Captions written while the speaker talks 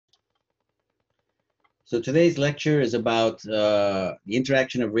So today's lecture is about the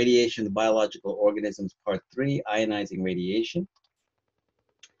interaction of radiation with biological organisms, part 3, ionizing radiation.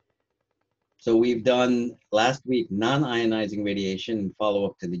 So we've done last week non-ionizing radiation and follow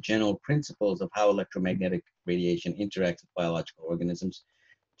up to the general principles of how electromagnetic radiation interacts with biological organisms.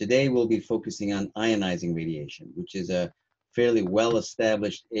 Today we'll be focusing on ionizing radiation, which is a fairly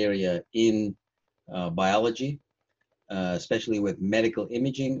well-established area in biology, especially with medical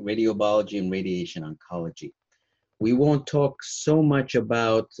imaging, radiobiology, and radiation oncology. We won't talk so much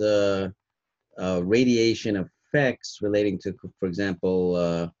about radiation effects relating to, for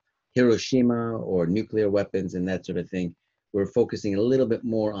example, Hiroshima or nuclear weapons and that sort of thing. We're focusing a little bit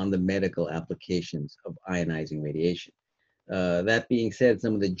more on the medical applications of ionizing radiation. That being said,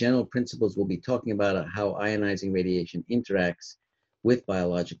 some of the general principles we'll be talking about how ionizing radiation interacts with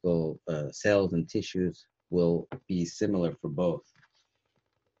biological cells and tissues will be similar for both.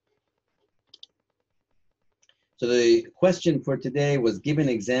 So the question for today was, give an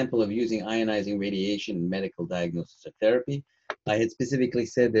example of using ionizing radiation in medical diagnosis or therapy. I had specifically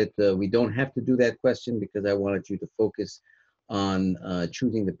said that we don't have to do that question because I wanted you to focus on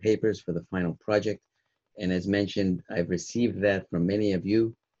choosing the papers for the final project. And as mentioned, I've received that from many of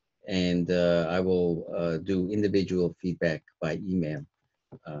you, and I will do individual feedback by email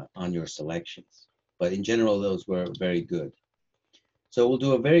on your selections. But in general, those were very good. So we'll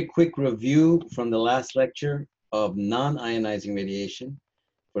do a very quick review from the last lecture of non-ionizing radiation.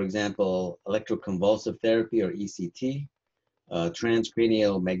 For example, electroconvulsive therapy or ECT,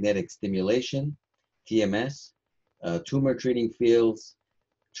 transcranial magnetic stimulation, TMS, tumor treating fields,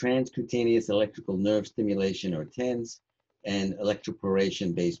 transcutaneous electrical nerve stimulation or TENS, and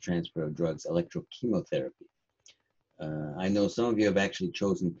electroporation-based transfer of drugs, electrochemotherapy. I know some of you have actually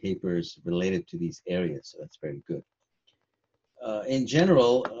chosen papers related to these areas, so that's very good. In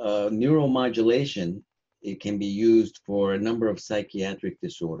general, neuromodulation, it can be used for a number of psychiatric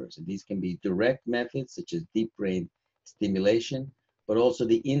disorders. And these can be direct methods such as deep brain stimulation, but also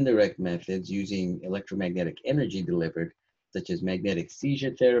the indirect methods using electromagnetic energy delivered, such as magnetic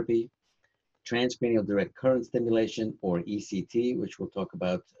seizure therapy, transcranial direct current stimulation, or ECT, which we'll talk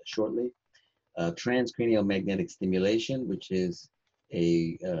about shortly, transcranial magnetic stimulation, which is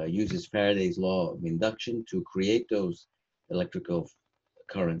uses Faraday's law of induction to create those electrical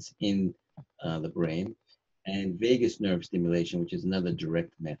currents in the brain, and vagus nerve stimulation, which is another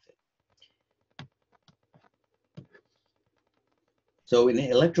direct method. So in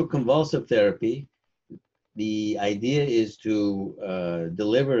electroconvulsive therapy, the idea is to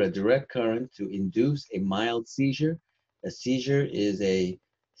deliver a direct current to induce a mild seizure. A seizure is a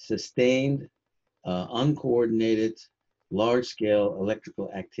sustained, uncoordinated, large-scale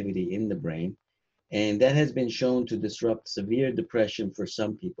electrical activity in the brain. And that has been shown to disrupt severe depression for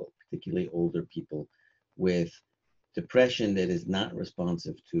some people, particularly older people with depression that is not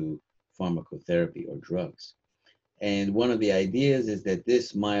responsive to pharmacotherapy or drugs. And one of the ideas is that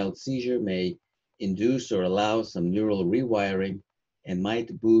this mild seizure may induce or allow some neural rewiring and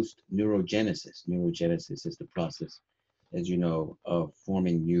might boost neurogenesis. Neurogenesis is the process, as you know, of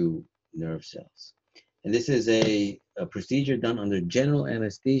forming new nerve cells. And this is a procedure done under general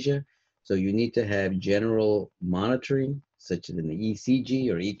anesthesia. So you need to have general monitoring, such as an ECG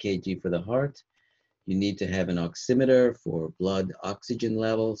or EKG for the heart. You need to have an oximeter for blood oxygen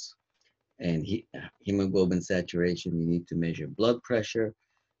levels and hemoglobin saturation. You need to measure blood pressure.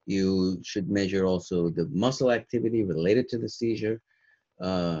 You should measure also the muscle activity related to the seizure.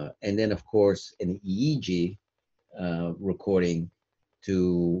 And then, of course, an EEG recording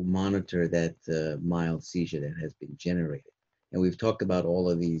to monitor that mild seizure that has been generated. And we've talked about all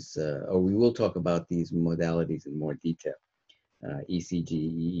of these, or we will talk about these modalities in more detail, ECG,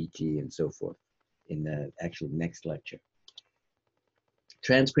 EEG, and so forth in the actual next lecture.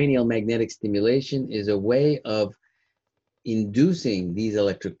 Transcranial magnetic stimulation is a way of inducing these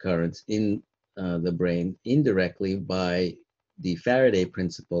electric currents in the brain indirectly by the Faraday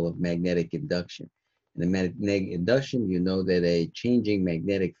principle of magnetic induction. In the magnetic induction, you know that a changing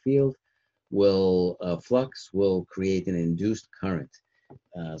magnetic field will flux will create an induced current.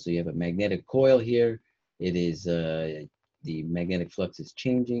 So you have a magnetic coil here. It is the magnetic flux is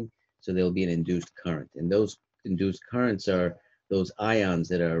changing, so there will be an induced current. And those induced currents are those ions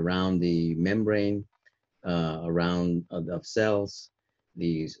that are around the membrane, around of cells,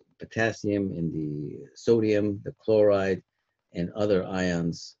 the potassium and the sodium, the chloride, and other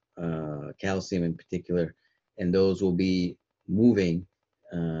ions, calcium in particular, and those will be moving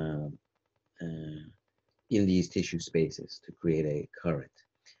in these tissue spaces to create a current.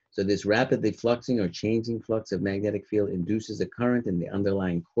 So this rapidly fluxing or changing flux of magnetic field induces a current in the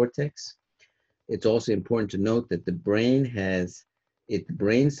underlying cortex. It's also important to note that the brain has its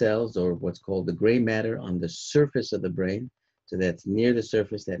brain cells, or what's called the gray matter, on the surface of the brain. So that's near the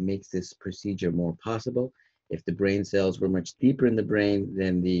surface. That makes this procedure more possible. If the brain cells were much deeper in the brain,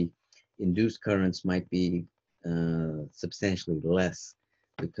 then the induced currents might be substantially less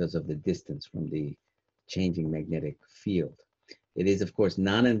because of the distance from the changing magnetic field. It is, of course,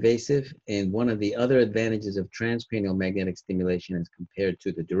 non-invasive, and one of the other advantages of transcranial magnetic stimulation as compared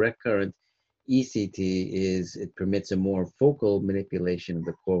to the direct current ECT is it permits a more focal manipulation of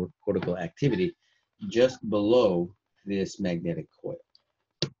the cortical activity just below this magnetic coil.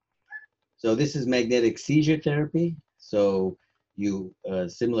 So this is magnetic seizure therapy. So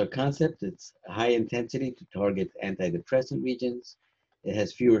similar concept, it's high intensity to target antidepressant regions. It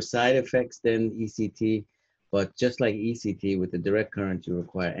has fewer side effects than ECT, but just like ECT, with the direct current, you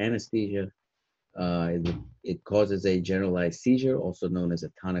require anesthesia. It causes a generalized seizure, also known as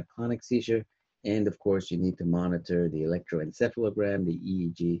a tonic-clonic seizure. And of course, you need to monitor the electroencephalogram, the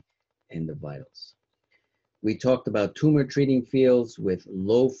EEG, and the vitals. We talked about tumor treating fields with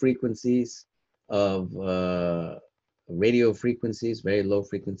low frequencies of radio frequencies, very low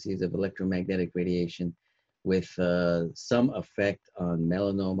frequencies of electromagnetic radiation, with some effect on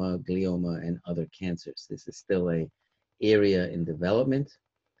melanoma, glioma, and other cancers. This is still an area in development,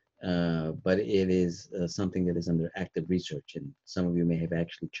 but it is something that is under active research, and some of you may have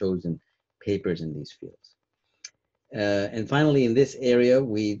actually chosen papers in these fields. And finally, in this area,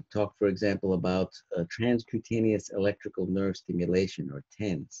 we talk, for example, about transcutaneous electrical nerve stimulation, or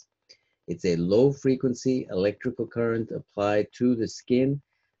TENS. It's a low-frequency electrical current applied to the skin,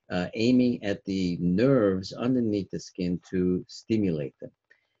 aiming at the nerves underneath the skin to stimulate them.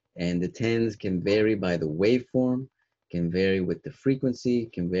 And the TENS can vary by the waveform, can vary with the frequency,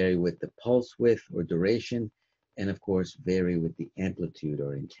 can vary with the pulse width or duration, and of course, vary with the amplitude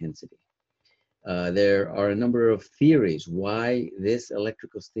or intensity. There are a number of theories why this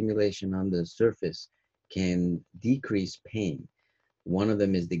electrical stimulation on the surface can decrease pain. One of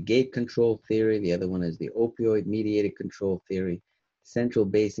them is the gate control theory. The other one is the opioid-mediated control theory, central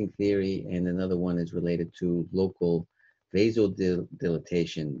basing theory, and another one is related to local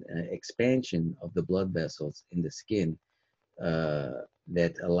vasodilatation, expansion of the blood vessels in the skin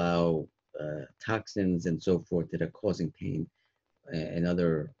that allow toxins and so forth that are causing pain and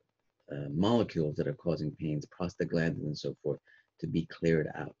other molecules that are causing pains, prostaglandins and so forth, to be cleared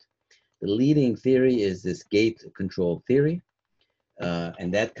out. The leading theory is this gate control theory.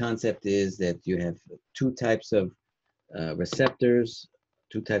 And that concept is that you have two types of receptors,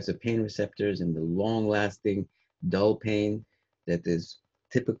 two types of pain receptors, and the long-lasting dull pain that is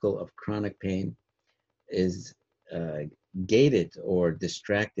typical of chronic pain is gated or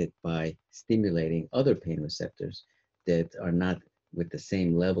distracted by stimulating other pain receptors that are not with the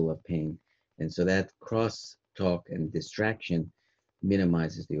same level of pain. And so that cross-talk and distraction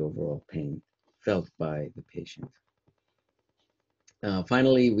minimizes the overall pain felt by the patient.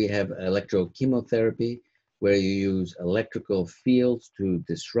 Finally, we have electrochemotherapy, where you use electrical fields to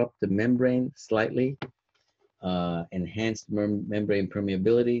disrupt the membrane slightly, enhance membrane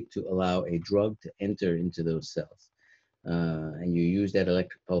permeability to allow a drug to enter into those cells. And you use that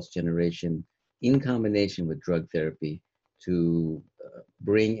electric pulse generation in combination with drug therapy to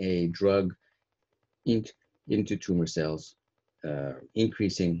bring a drug into tumor cells,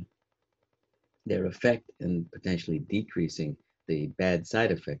 increasing their effect and potentially decreasing the bad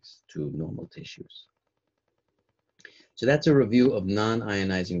side effects to normal tissues. So that's a review of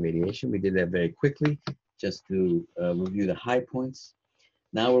non-ionizing radiation. We did that very quickly just to review the high points.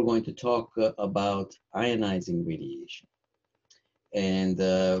 Now we're going to talk about ionizing radiation.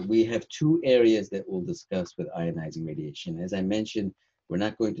 And we have two areas that we'll discuss with ionizing radiation. As I mentioned, we're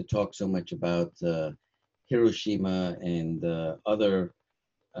not going to talk so much about Hiroshima and other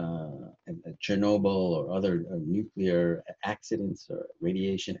Chernobyl or other nuclear accidents or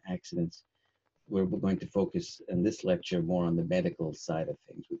radiation accidents. We're going to focus in this lecture more on the medical side of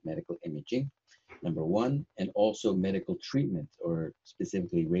things with medical imaging, number one, and also medical treatment, or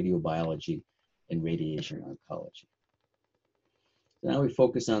specifically radiobiology and radiation oncology. So now we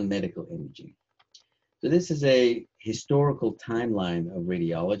focus on medical imaging. So this is a historical timeline of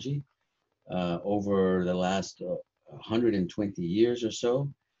radiology over the last 120 years or so.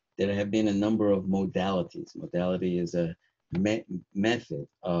 There have been a number of modalities. Modality is a method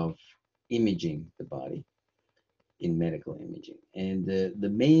of imaging the body in medical imaging. And the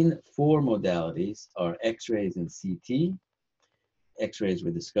main four modalities are X-rays and CT. X-rays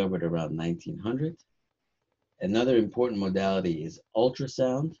were discovered around 1900. Another important modality is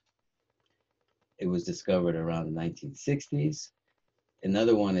ultrasound. It was discovered around the 1960s.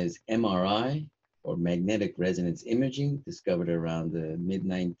 Another one is MRI, or magnetic resonance imaging, discovered around the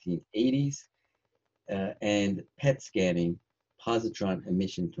mid-1980s, and PET scanning, positron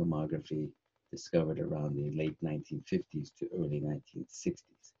emission tomography, discovered around the late 1950s to early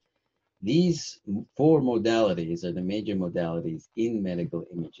 1960s. These four modalities are the major modalities in medical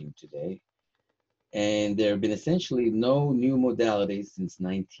imaging today, and there have been essentially no new modalities since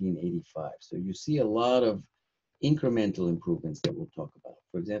 1985. So you see a lot of incremental improvements that we'll talk about.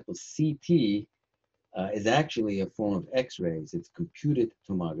 For example, CT is actually a form of X-rays. It's computed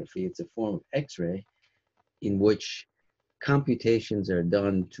tomography. It's a form of X-ray in which computations are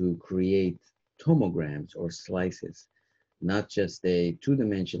done to create tomograms or slices, not just a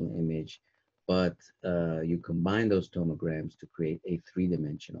two-dimensional image, but you combine those tomograms to create a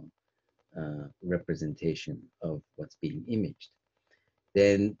three-dimensional representation of what's being imaged.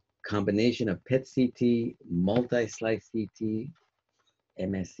 Then combination of PET-CT, multi-slice CT,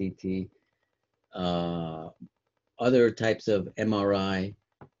 MSCT, other types of MRI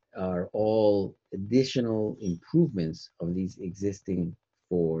are all additional improvements of these existing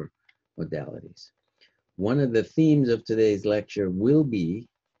four modalities. One of the themes of today's lecture will be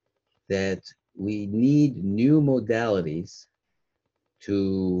that we need new modalities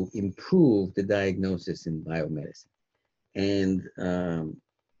to improve the diagnosis in biomedicine. And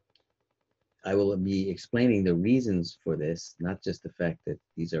I will be explaining the reasons for this, not just the fact that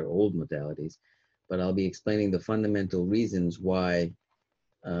these are old modalities, but I'll be explaining the fundamental reasons why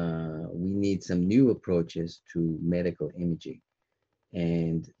we need some new approaches to medical imaging.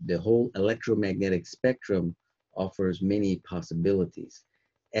 And the whole electromagnetic spectrum offers many possibilities.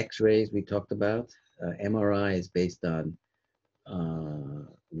 X-rays we talked about, MRI is based on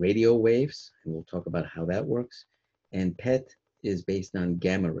radio waves, and we'll talk about how that works. And PET is based on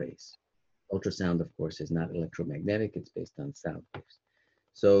gamma rays. Ultrasound, of course, is not electromagnetic, it's based on sound waves.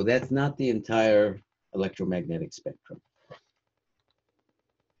 So that's not the entire electromagnetic spectrum.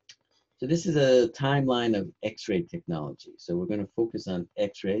 So this is a timeline of X-ray technology. So we're going to focus on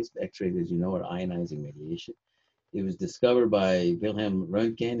X-rays. X-rays, as you know, are ionizing radiation. It was discovered by Wilhelm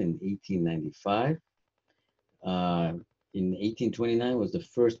Röntgen in 1895. In 1829 was the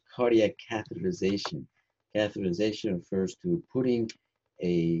first cardiac catheterization. Catheterization refers to putting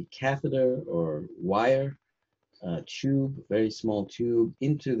a catheter or wire, tube, very small tube,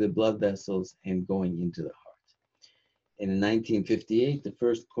 into the blood vessels and going into the heart. And in 1958, the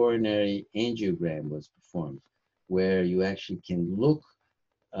first coronary angiogram was performed, where you actually can look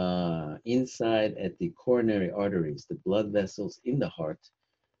inside at the coronary arteries, the blood vessels in the heart,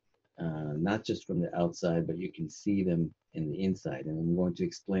 not just from the outside, but you can see them in the inside. And I'm going to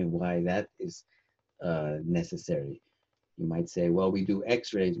explain why that is necessary. You might say, well, we do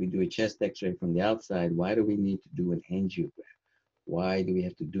X-rays, we do a chest X-ray from the outside. Why do we need to do an angiogram? Why do we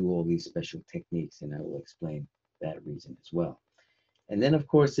have to do all these special techniques? And I will explain that reason as well. And then, of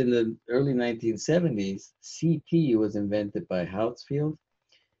course, in the early 1970s, CT was invented by Hounsfield.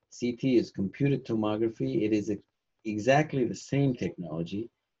 CT is computed tomography. It is exactly the same technology.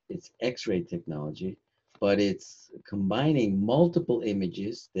 It's X-ray technology, but it's combining multiple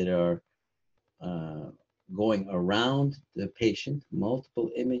images that are going around the patient, multiple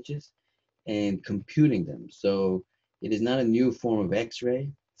images, and computing them. So it is not a new form of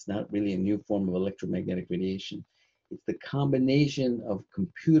X-ray. It's not really a new form of electromagnetic radiation. It's the combination of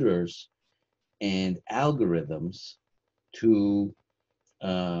computers and algorithms to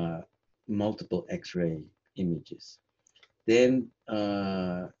multiple X-ray images. Then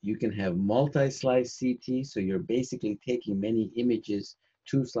you can have multi-slice CT, so you're basically taking many images,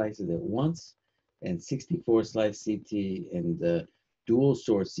 2 slices at once, and 64-slice CT and dual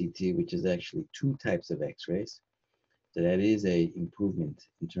source CT, which is actually 2 types of X-rays. So that is an improvement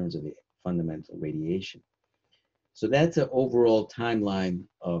in terms of the fundamental radiation. So that's an overall timeline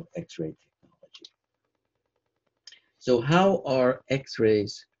of X-ray technology. So how are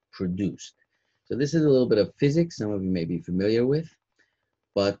X-rays produced? So this is a little bit of physics some of you may be familiar with,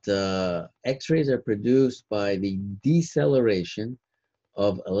 but X-rays are produced by the deceleration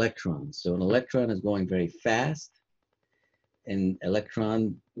of electrons. So an electron is going very fast. An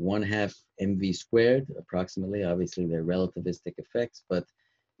electron, 1/2 mv squared, approximately. Obviously, they're relativistic effects, but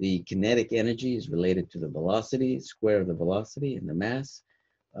the kinetic energy is related to the velocity, square of the velocity, and the mass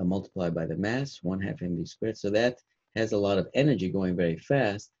multiplied by the mass, 1/2 mv squared. So that has a lot of energy going very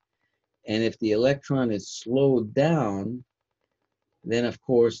fast. And if the electron is slowed down, then of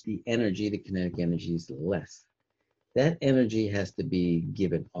course the energy, the kinetic energy, is less. That energy has to be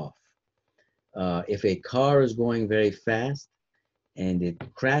given off. If a car is going very fast and it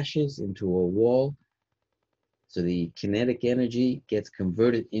crashes into a wall, So the kinetic energy gets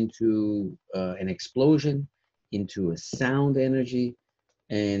converted into an explosion, into a sound energy,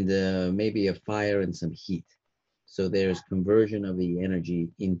 and maybe a fire and some heat. So there's conversion of the energy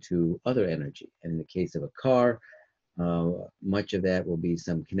into other energy. And in the case of a car, much of that will be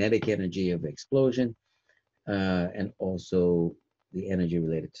some kinetic energy of explosion, and also the energy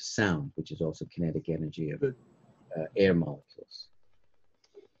related to sound, which is also kinetic energy of air molecules.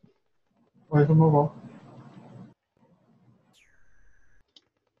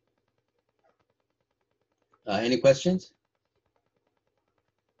 Any questions?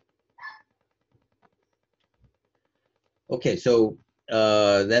 Okay, so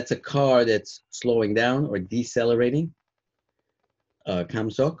that's a car that's slowing down or decelerating,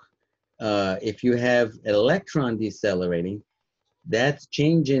 kamsok. If you have an electron decelerating, that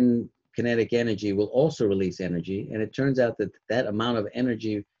change in kinetic energy will also release energy, and it turns out that that amount of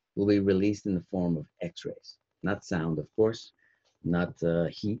energy will be released in the form of X-rays. Not sound, of course, not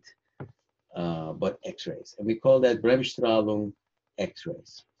heat, but X-rays. And we call that Bremsstrahlung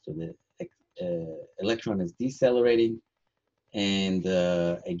X-rays. So the electron is decelerating and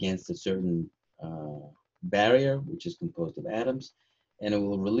against a certain barrier, which is composed of atoms, and it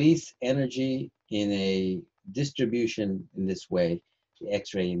will release energy in a distribution in this way, the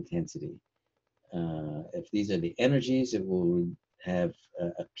X-ray intensity. If these are the energies, it will have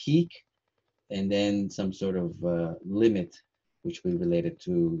a peak and then some sort of limit, which we related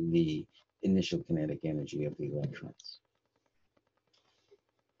to the initial kinetic energy of the electrons.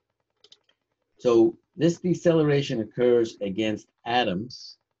 So this deceleration occurs against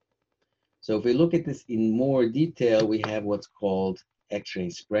atoms. So if we look at this in more detail, we have what's called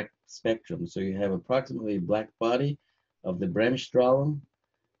X-ray spectrum. So you have approximately a black body of the Bremsstrahlung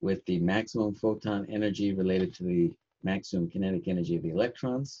with the maximum photon energy related to the maximum kinetic energy of the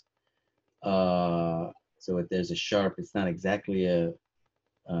electrons. So if there's a sharp, it's not exactly a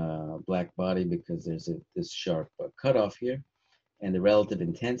black body because there's this sharp cutoff here, and the relative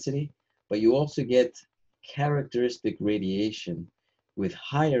intensity. But you also get characteristic radiation with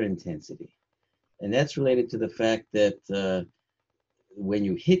higher intensity. And that's related to the fact that when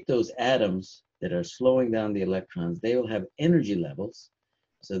you hit those atoms that are slowing down the electrons, they will have energy levels.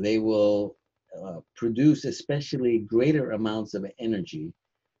 So they will produce especially greater amounts of energy,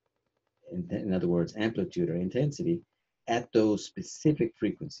 in other words, amplitude or intensity, at those specific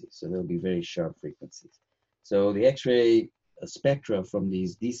frequencies. So they'll be very sharp frequencies. So the X-ray spectra from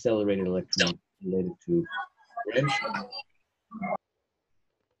these decelerated electrons related to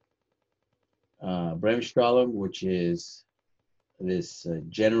Bremsstrahlung, which is this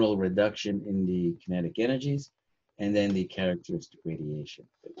general reduction in the kinetic energies, and then the characteristic radiation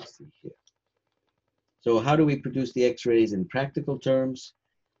that we see here. So how do we produce the X-rays in practical terms?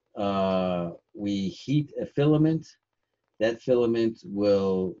 We heat a filament. That filament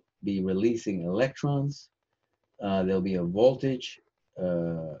will be releasing electrons. There'll be a voltage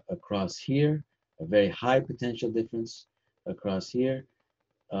across here, a very high potential difference across here.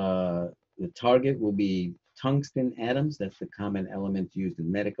 The target will be tungsten atoms. That's the common element used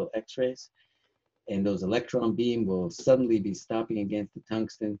in medical X-rays. And those electron beam will suddenly be stopping against the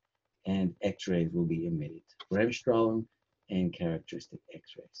tungsten, and X-rays will be emitted. Bremsstrahlung and characteristic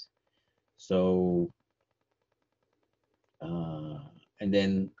X-rays. So, and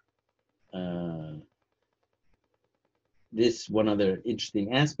then this one other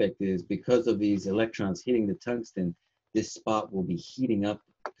interesting aspect is because of these electrons hitting the tungsten, this spot will be heating up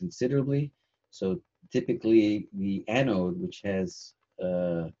considerably. So typically the anode, which has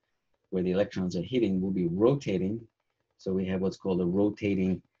where the electrons are hitting, will be rotating. So we have what's called a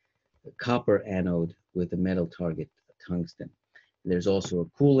rotating copper anode with a metal target, tungsten. There's also a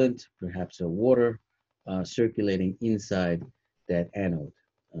coolant, perhaps a water, circulating inside that anode,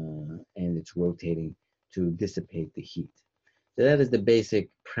 and it's rotating to dissipate the heat. So that is the basic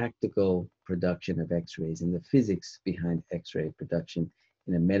practical production of X-rays and the physics behind X-ray production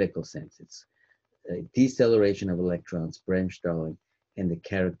in a medical sense. It's a deceleration of electrons, Bremsstrahlung, and the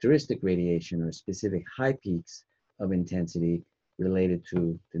characteristic radiation or specific high peaks of intensity related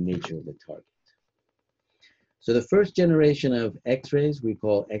to the nature of the target. So the first generation of X-rays we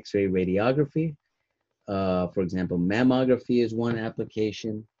call X-ray radiography. For example, mammography is one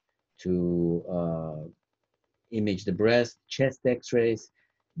application to image the breast, chest X-rays,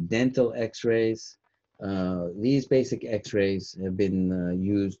 dental X-rays. These basic X-rays have been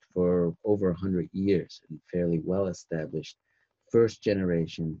used for over 100 years and fairly well established first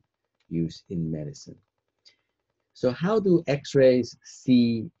generation use in medicine. So how do X-rays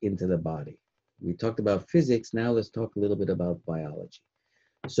see into the body? We talked about physics, now let's talk a little bit about biology.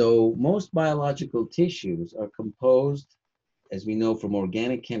 So most biological tissues are composed, as we know from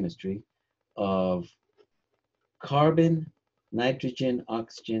organic chemistry, of carbon, nitrogen,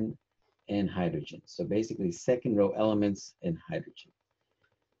 oxygen, and hydrogen. So basically second row elements and hydrogen.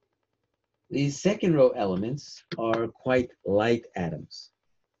 These second row elements are quite light atoms.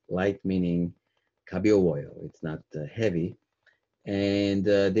 Light meaning cabiowoyo, it's not heavy. And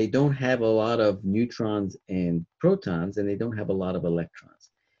they don't have a lot of neutrons and protons, and they don't have a lot of electrons.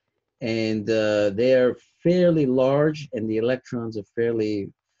 And they are fairly large, and the electrons are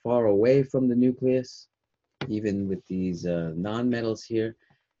fairly far away from the nucleus, even with these non-metals here.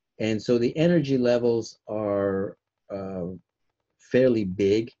 And so the energy levels are fairly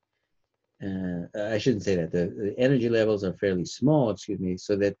big. I shouldn't say that. The energy levels are fairly small, excuse me,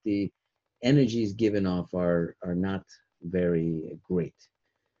 so that the energies given off are not very great.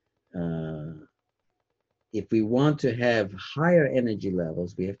 If we want to have higher energy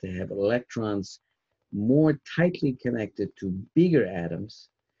levels, we have to have electrons more tightly connected to bigger atoms.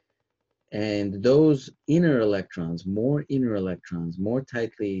 And those inner electrons, more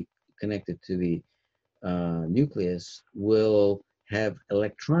tightly connected to the nucleus, will have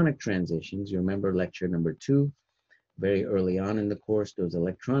electronic transitions. You remember lecture number 2, very early on in the course, those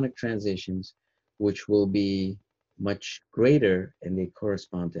electronic transitions, which will be much greater, and they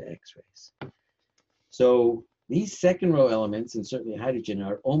correspond to X-rays. So these second row elements, and certainly hydrogen,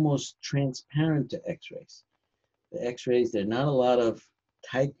 are almost transparent to X-rays. The X-rays, there are not a lot of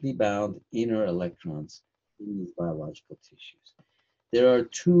tightly bound inner electrons in these biological tissues. There are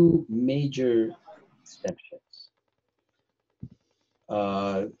 2 major exceptions.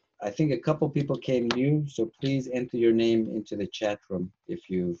 I think a couple people came new, so please enter your name into the chat room if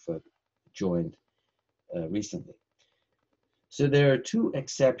you've joined recently. So there are 2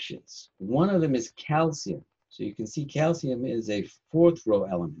 exceptions. One of them is calcium. So you can see calcium is a 4th row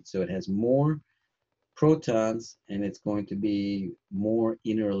element. So it has more protons, and it's going to be more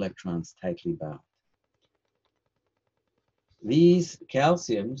inner electrons tightly bound. These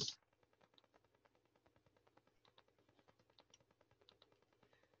calciums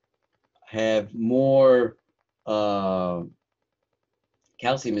have more,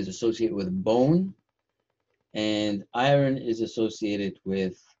 calcium is associated with bone, and iron is associated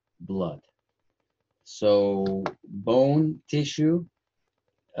with blood. So bone tissue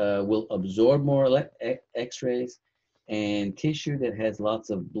will absorb more X-rays, and tissue that has lots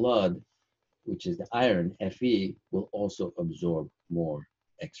of blood, which is the iron, Fe, will also absorb more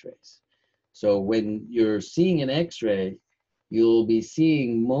X-rays. So when you're seeing an X-ray, you'll be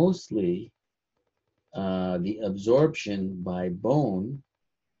seeing mostly the absorption by bone,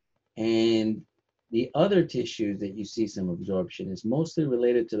 and the other tissues that you see some absorption is mostly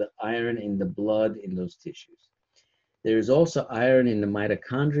related to the iron in the blood in those tissues. There's also iron in the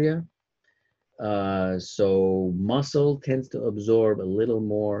mitochondria. So muscle tends to absorb a little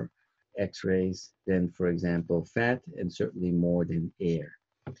more X-rays than, for example, fat, and certainly more than air.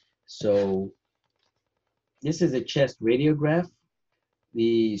 So this is a chest radiograph.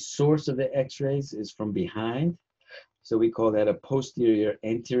 The source of the X-rays is from behind. So we call that a posterior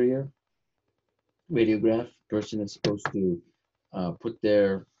anterior radiograph. Person is supposed to put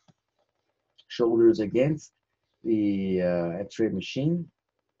their shoulders against the X-ray machine,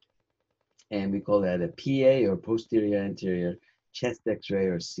 and we call that a PA, or posterior anterior chest X-ray,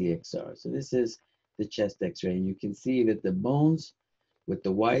 or CXR. So this is the chest X-ray, and you can see that the bones with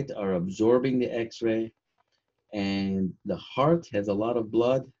the white are absorbing the X-ray, and the heart has a lot of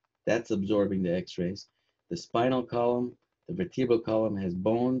blood that's absorbing the X-rays. The spinal column, the vertebral column, has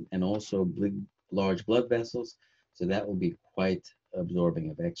bone and also large blood vessels, so that will be quite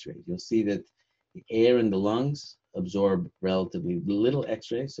absorbing of X-rays. You'll see that the air in the lungs absorb relatively little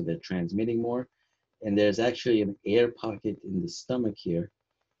X-rays, so they're transmitting more. And there's actually an air pocket in the stomach here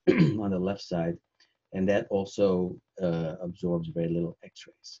on the left side, and that also absorbs very little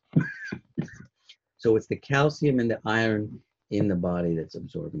X-rays. So it's the calcium and the iron in the body that's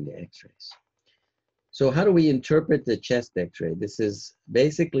absorbing the X-rays. So how do we interpret the chest X-ray? This is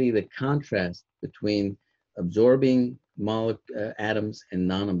basically the contrast between absorbing atoms and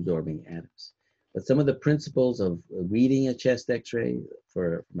non-absorbing atoms. But some of the principles of reading a chest X-ray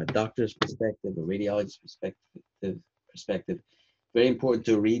from a doctor's perspective, a radiologist's perspective, very important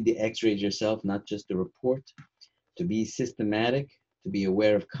to read the X-rays yourself, not just the report, to be systematic, to be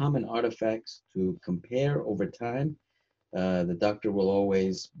aware of common artifacts, to compare over time. The doctor will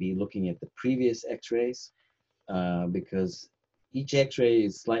always be looking at the previous X-rays because each X-ray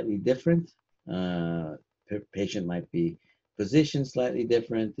is slightly different. Patient might be positioned slightly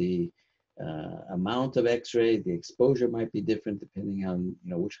different. The amount of X-rays. The exposure might be different depending on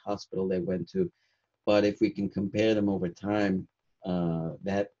which hospital they went to. But if we can compare them over time,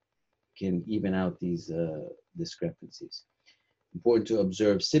 that can even out these discrepancies. Important to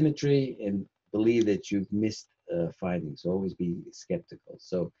observe symmetry and believe that you've missed findings. Always be skeptical.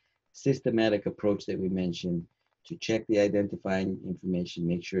 So systematic approach that we mentioned to check the identifying information,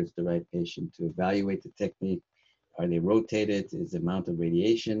 make sure it's the right patient, to evaluate the technique. Are they rotated? Is the amount of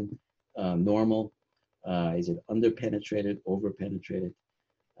radiation normal? Is it underpenetrated, overpenetrated?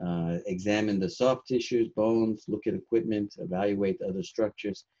 Examine the soft tissues, bones, look at equipment, evaluate other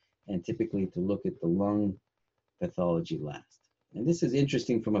structures, and typically to look at the lung pathology last. And this is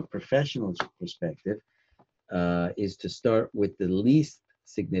interesting from a professional's perspective, is to start with the least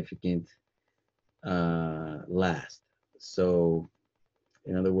significant last. So,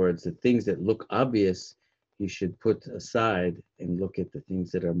 in other words, the things that look obvious, you should put aside and look at the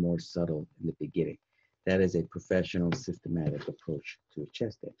things that are more subtle in the beginning. That is a professional, systematic approach to a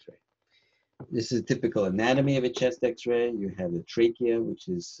chest X-ray. This is a typical anatomy of a chest X-ray. You have the trachea, which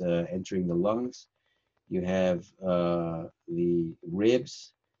is entering the lungs. You have the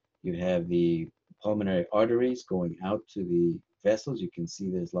ribs. You have the pulmonary arteries going out to the vessels. You can see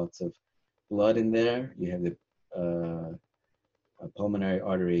there's lots of blood in there. You have the pulmonary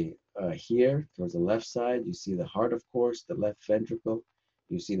artery here towards the left side. You see the heart, of course, the left ventricle.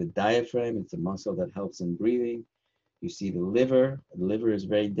 You see the diaphragm. It's a muscle that helps in breathing. You see the liver. The liver is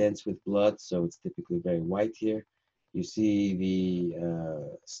very dense with blood, so it's typically very white here. You see the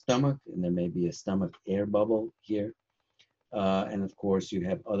stomach, and there may be a stomach air bubble here. And of course, you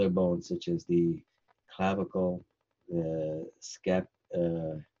have other bones such as the clavicle, the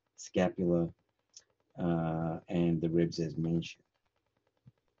scapula, and the ribs as mentioned.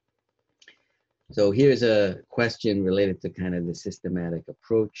 So here's a question related to kind of the systematic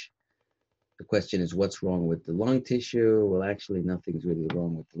approach. The question is, what's wrong with the lung tissue? Well, actually, nothing's really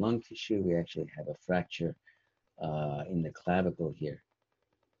wrong with the lung tissue. We actually have a fracture in the clavicle here.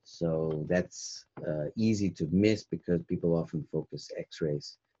 So that's easy to miss because people often focus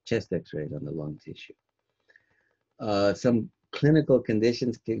X-rays, chest X-rays on the lung tissue. Some clinical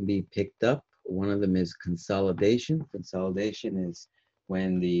conditions can be picked up. One of them is consolidation. Consolidation is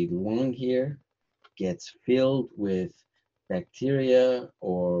when the lung here gets filled with bacteria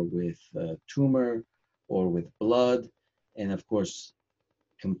or with tumor or with blood. And of course,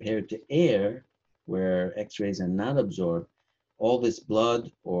 compared to air, where X-rays are not absorbed, all this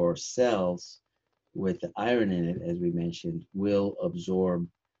blood or cells with the iron in it, as we mentioned, will absorb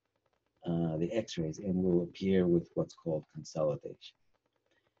the X-rays and will appear with what's called consolidation.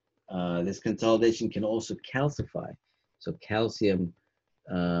 This consolidation can also calcify. So calcium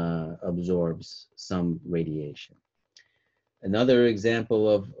absorbs some radiation. Another example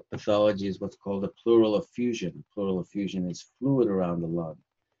of pathology is what's called a pleural effusion. Pleural effusion is fluid around the lung.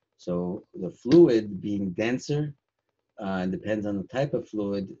 So the fluid being denser, and depends on the type of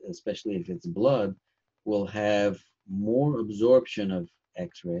fluid, especially if it's blood, will have more absorption of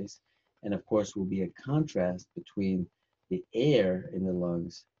X-rays. And of course, will be a contrast between the air in the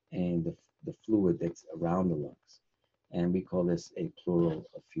lungs and the fluid that's around the lungs. And we call this a pleural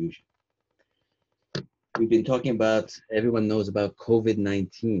effusion. We've been talking about, everyone knows about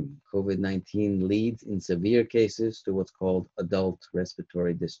COVID-19. COVID-19 leads in severe cases to what's called adult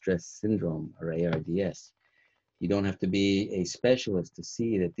respiratory distress syndrome, or ARDS. You don't have to be a specialist to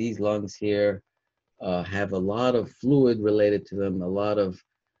see that these lungs here have a lot of fluid related to them, a lot of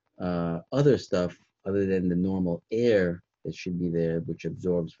other stuff other than the normal air that should be there, which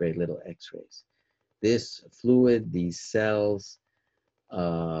absorbs very little X-rays. This fluid, these cells,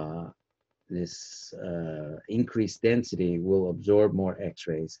 this increased density will absorb more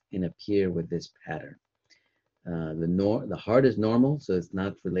X-rays and appear with this pattern. The heart is normal, so it's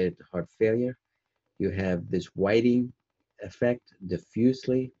not related to heart failure. You have this whiting effect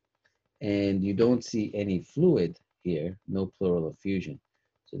diffusely, and you don't see any fluid here, no pleural effusion.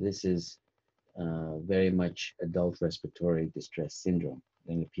 So this is very much adult respiratory distress syndrome.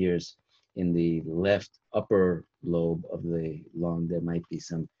 And it appears in the left upper lobe of the lung. There might be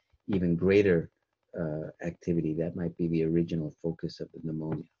some even greater activity. That might be the original focus of the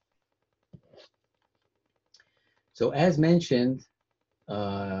pneumonia. So as mentioned,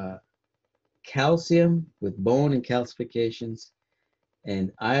 calcium with bone and calcifications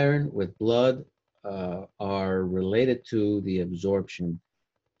and iron with blood are related to the absorption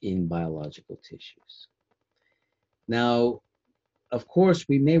in biological tissues. Now, of course,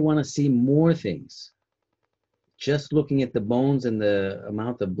 we may want to see more things. Just looking at the bones and the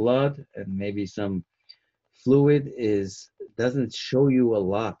amount of blood and maybe some fluid doesn't show you a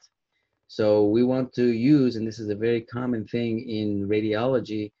lot. So we want to use, and this is a very common thing in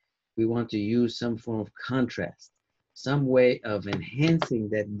radiology, we want to use some form of contrast, some way of enhancing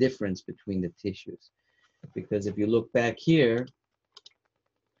that difference between the tissues. Because if you look back here,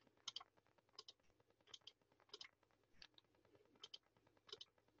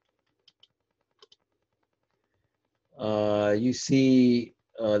 you see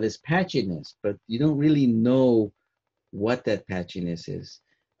this patchiness, but you don't really know what that patchiness is.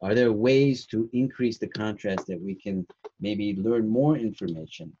 Are there ways to increase the contrast that we can maybe learn more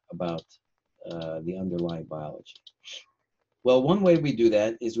information about the underlying biology? Well, one way we do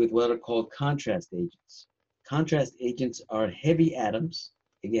that is with what are called contrast agents. Contrast agents are heavy atoms.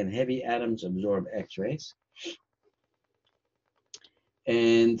 Again, heavy atoms absorb X-rays.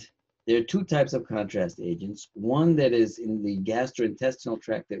 And there are two types of contrast agents. One that is in the gastrointestinal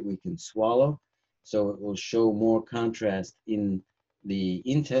tract that we can swallow, so it will show more contrast in the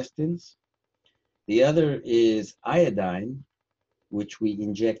intestines. The other is iodine, which we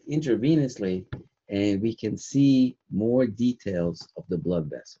inject intravenously, and we can see more details of the blood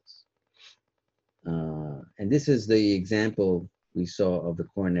vessels. And this is the example we saw of the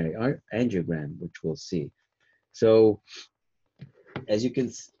coronary angiogram, which we'll see. So as you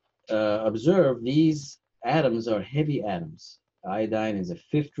can observe, these atoms are heavy atoms. Iodine is a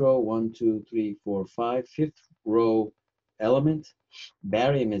fifth row, 1, 2, 3, 4, 5, fifth row element.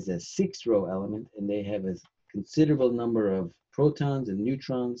 Barium is a sixth row element, and they have a considerable number of protons and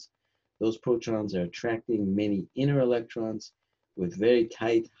neutrons. Those protons are attracting many inner electrons with very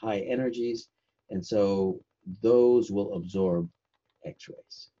tight, high energies, and so those will absorb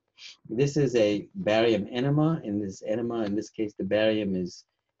X-rays. This is a barium enema. In this enema, in this case, the barium is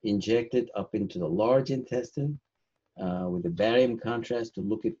injected up into the large intestine with the barium contrast to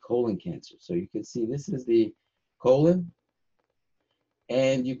look at colon cancer. So you can see this is the colon,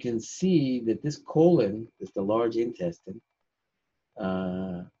 and you can see that this colon, is the large intestine,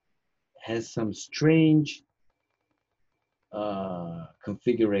 has some strange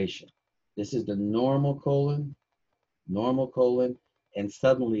configuration. This is the normal colon, and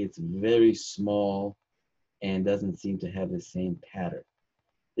suddenly it's very small and doesn't seem to have the same pattern.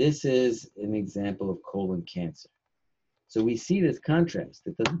 This is an example of colon cancer. So we see this contrast.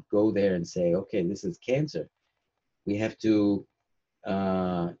 It doesn't go there and say, okay, this is cancer. We have to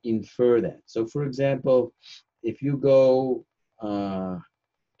infer that. So for example, if you go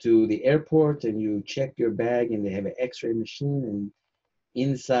to the airport and you check your bag and they have an X-ray machine, and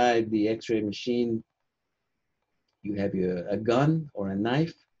inside the X-ray machine you have a gun or a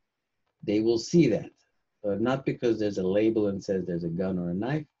knife, they will see that. Not because there's a label and says there's a gun or a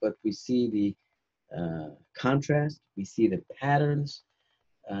knife, but we see the contrast, we see the patterns,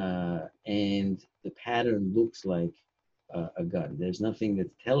 and the pattern looks like a gun. There's nothing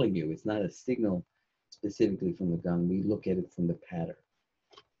that's telling you, it's not a signal specifically from the gun. We look at it from the pattern,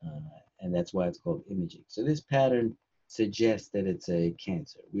 and that's why it's called imaging. So this pattern suggests that it's a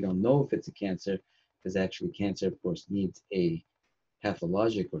cancer. We don't know if it's a cancer, because actually cancer, of course, needs a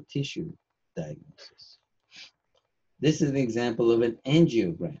pathologic or tissue diagnosis. This is an example of an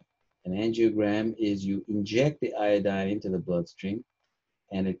angiogram. An angiogram is you inject the iodine into the bloodstream,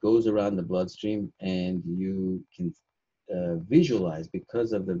 and it goes around the bloodstream, and you can visualize,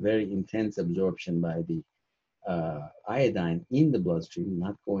 because of the very intense absorption by the iodine in the bloodstream,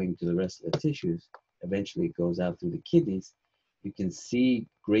 not going to the rest of the tissues, eventually it goes out through the kidneys, you can see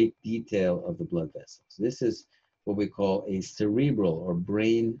great detail of the blood vessels. This is what we call a cerebral or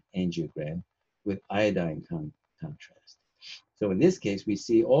brain angiogram with iodine contrast. So in this case, we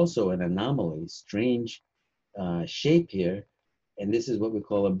see also an anomaly, strange shape here, and this is what we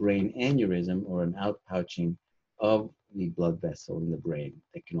call a brain aneurysm, or an outpouching of the blood vessel in the brain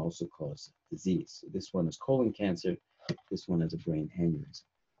that can also cause disease. So this one is colon cancer, this one is a brain aneurysm.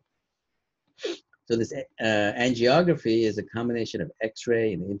 So this angiography is a combination of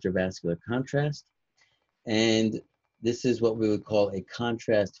X-ray and intravascular contrast, and this is what we would call a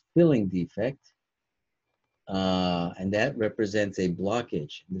contrast filling defect, and that represents a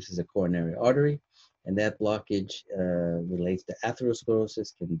blockage. This is a coronary artery, and that blockage relates to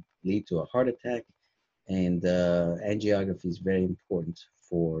atherosclerosis, can lead to a heart attack, and angiography is very important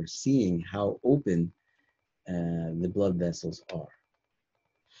for seeing how open the blood vessels are.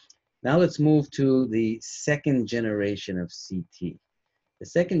 Now let's move to the second generation of CT. The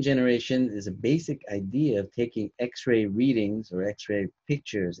second generation is a basic idea of taking X-ray readings or X-ray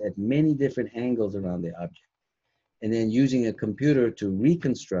pictures at many different angles around the object, and then using a computer to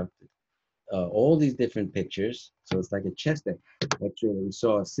reconstruct all these different pictures. So it's like a chest X-ray. We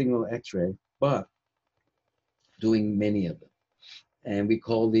saw a single X-ray, but doing many of them. And we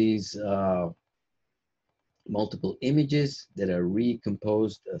call these multiple images that are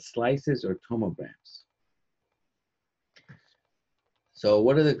recomposed slices or tomograms. So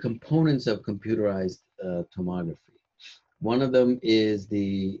what are the components of computerized tomography? One of them is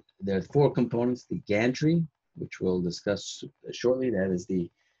there are 4 components: the gantry, which we'll discuss shortly. That is the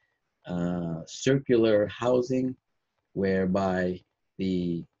circular housing whereby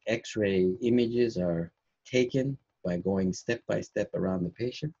the X-ray images are taken by going step by step around the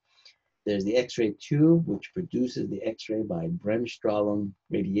patient. There's the X-ray tube, which produces the X-ray by Bremsstrahlung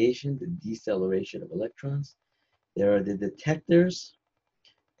radiation, the deceleration of electrons. There are the detectors,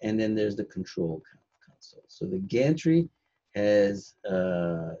 and then there's the control console. So the gantry has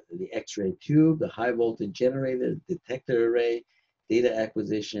the X-ray tube, the high voltage generator, detector array, data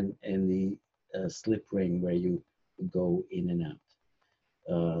acquisition, and the slip ring where you go in and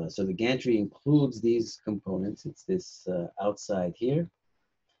out. So the gantry includes these components. It's this outside here.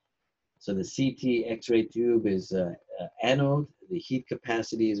 So the CT X-ray tube is anode. The heat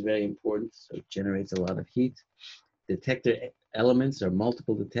capacity is very important, so it generates a lot of heat. Detector elements are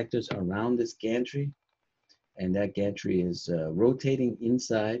multiple detectors around this gantry, and that gantry is rotating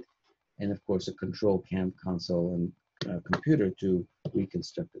inside, and of course a control console and computer to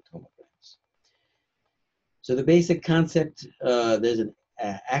reconstruct the tomograms. So the basic concept, there's an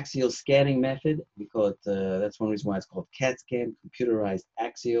axial scanning method. We call it, that's one reason why it's called CAT scan, computerized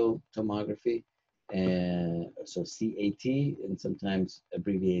axial tomography. And so CAT, and sometimes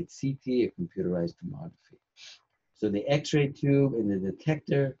abbreviated CT, or computerized tomography. So the X-ray tube and the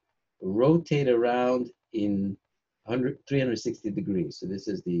detector rotate around in 360 degrees. So this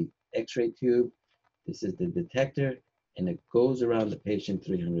is the X-ray tube, this is the detector, and it goes around the patient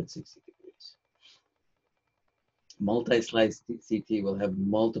 360 degrees. Multi-slice CT will have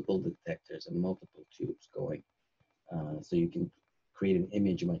multiple detectors and multiple tubes going, so you can create an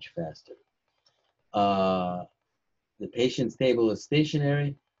image much faster. The patient's table is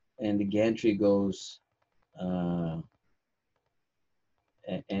stationary, and the gantry goes,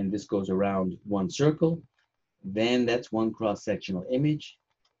 and this goes around one circle. Then that's one cross-sectional image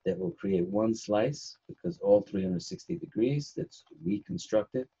that will create one slice, because all 360 degrees, that's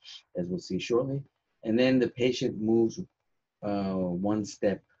reconstructed, as we'll see shortly. And then the patient moves one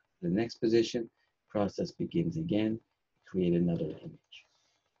step to the next position, process begins again, create another image.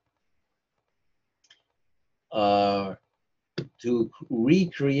 To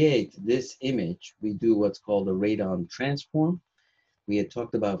recreate this image, we do what's called a radon transform. We had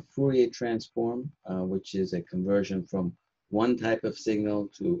talked about Fourier transform, which is a conversion from one type of signal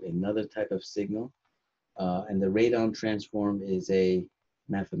to another type of signal. And the radon transform is a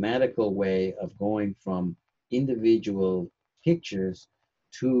mathematical way of going from individual pictures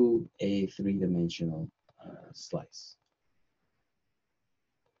to a 3-dimensional slice.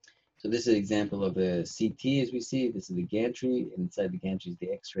 So this is an example of a CT as we see. This is the gantry. Inside the gantry is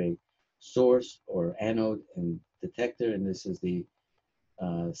the X-ray source or anode and detector. And this is the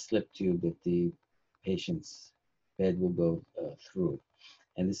slip tube that the patient's bed will go through.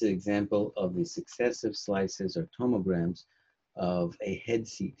 And this is an example of the successive slices or tomograms of a head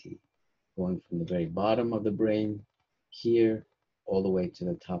CT, going from the very bottom of the brain here all the way to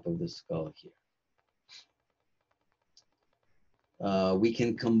the top of the skull here. We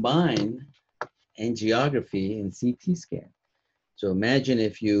can combine angiography and CT scan. So imagine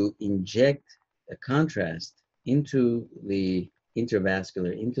if you inject a contrast into the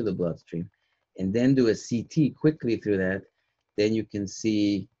intravascular, into the bloodstream, and then do a CT quickly through that, then you can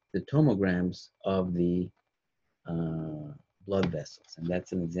see the tomograms of the blood vessels. And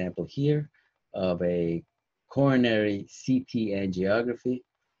that's an example here of a coronary CT angiography.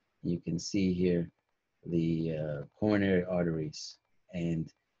 You can see here the coronary arteries, and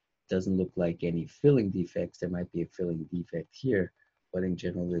it doesn't look like any filling defects. There might be a filling defect here, but in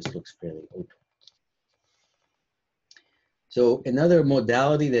general, this looks fairly open. So another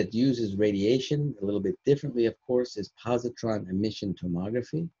modality that uses radiation a little bit differently, of course, is positron emission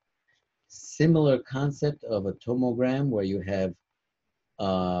tomography. Similar concept of a tomogram where you have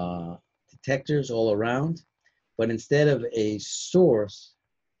detectors all around, but instead of a source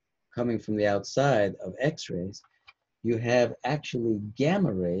coming from the outside of X-rays, you have actually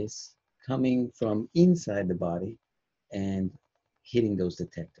gamma rays coming from inside the body and hitting those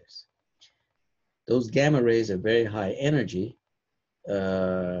detectors. Those gamma rays are very high energy,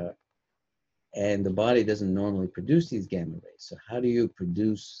 and the body doesn't normally produce these gamma rays. So how do you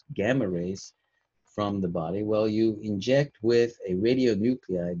produce gamma rays from the body? Well, you inject with a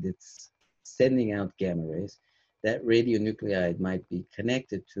radionuclide that's sending out gamma rays. That radionuclide might be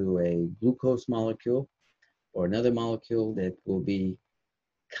connected to a glucose molecule, or another molecule that will be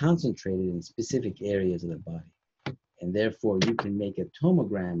concentrated in specific areas of the body. And therefore, you can make a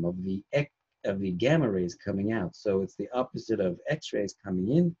tomogram of the gamma rays coming out. So it's the opposite of X-rays coming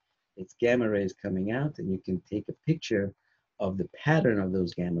in, it's gamma rays coming out, and you can take a picture of the pattern of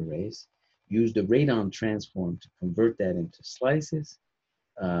those gamma rays, use the radon transform to convert that into slices,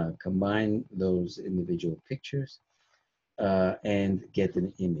 combine those individual pictures, and get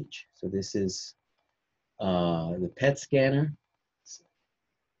an image. So this is the PET scanner,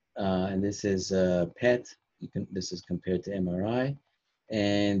 and this is PET. This is compared to MRI.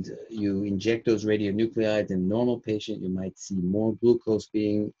 And you inject those radionuclides in a normal patient, you might see more glucose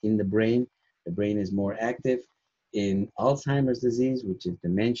being in the brain. The brain is more active. In Alzheimer's disease, which is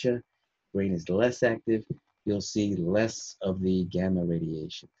dementia, brain is less active. You'll see less of the gamma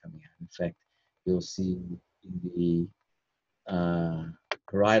radiation coming out. In fact, you'll see in the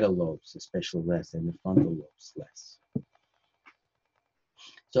parietal lobes, especially less, and the frontal lobes less.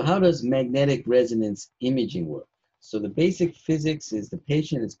 So how does magnetic resonance imaging work? So the basic physics is the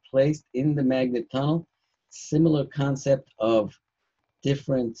patient is placed in the magnet tunnel, similar concept of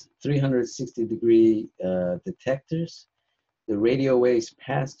different 360-degree detectors. The radio waves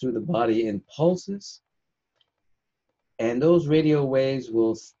pass through the body in pulses, and those radio waves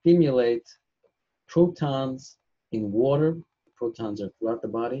will stimulate protons in water. Protons are throughout the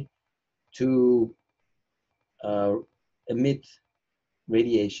body to emit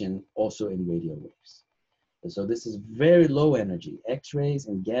radiation also in radio waves. And so this is very low energy. X-rays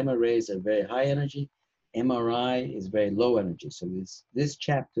and gamma rays are very high energy. MRI is very low energy. So this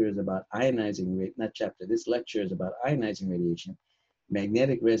chapter is about ionizing, this lecture is about ionizing radiation.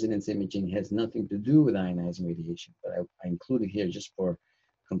 Magnetic resonance imaging has nothing to do with ionizing radiation, but I included here just for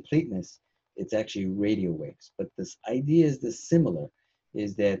completeness. It's actually radio waves. But this idea is similar,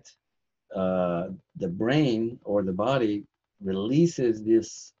 is that the brain or the body releases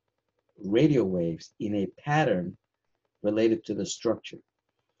this radio waves in a pattern related to the structure.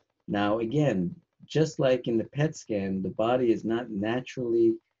 Now, again, just like in the PET scan, the body is not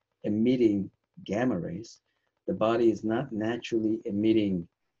naturally emitting gamma rays. The body is not naturally emitting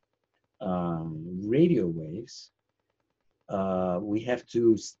radio waves. We have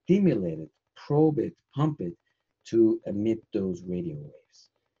to stimulate it, probe it, pump it to emit those radio waves.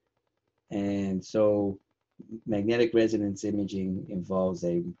 And so magnetic resonance imaging involves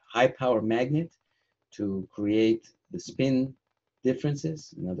a high power magnet to create the spin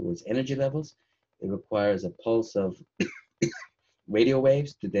differences, in other words, energy levels. It requires a pulse of radio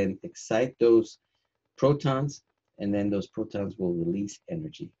waves to then excite those protons, and then those protons will release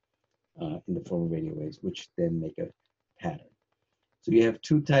energy in the form of radio waves, which then make a pattern. So you have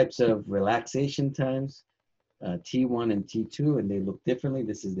two types of relaxation times, T1 and T2, and they look differently.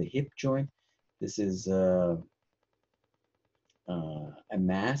 This is the hip joint. This is a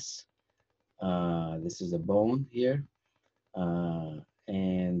mass. This is a bone here,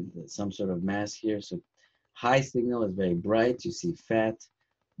 and some sort of mass here. So high signal is very bright. You see fat,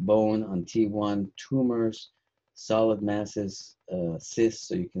 bone on T1, tumors, solid masses, cysts.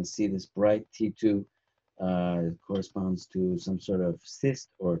 So you can see this bright T2 corresponds to some sort of cyst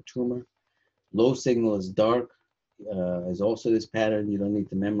or tumor. Low signal is dark, is also this pattern. You don't need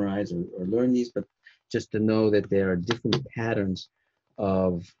to memorize or learn these, but just to know that there are different patterns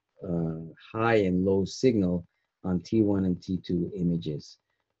of high and low signal on T1 and T2 images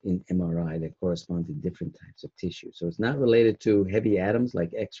in MRI that correspond to different types of tissue. So it's not related to heavy atoms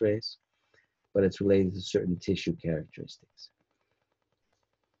like X-rays, but it's related to certain tissue characteristics.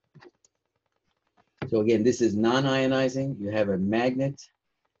 So again, this is non-ionizing. You have a magnet.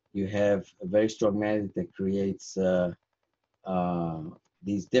 You have a very strong magnet that creates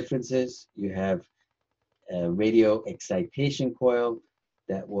these differences. You have a radio excitation coil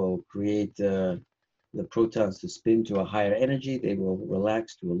that will create the protons to spin to a higher energy. They will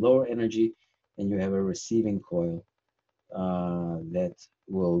relax to a lower energy, and you have a receiving coil that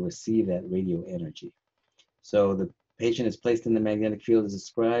will receive that radio energy. So the patient is placed in the magnetic field as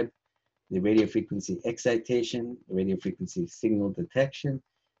described, the radio frequency excitation, the radio frequency signal detection,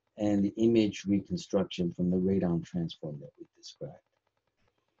 and the image reconstruction from the radon transform that we described.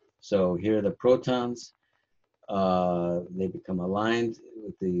 So here are the protons. They become aligned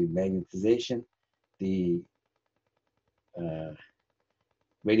with the magnetization. The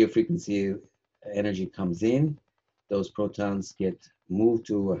radio frequency energy comes in. Those protons get moved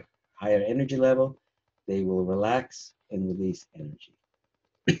to a higher energy level. They will relax and release energy.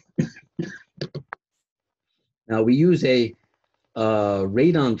 Now we use a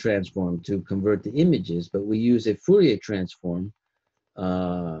radon transform to convert the images, but we use a Fourier transform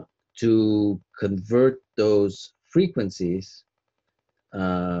to convert those frequencies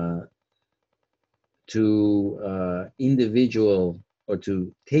to individual, or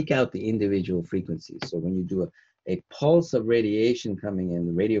to take out the individual frequencies. So when you do a pulse of radiation coming in,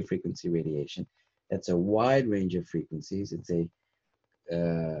 the radio frequency radiation, that's a wide range of frequencies. It's a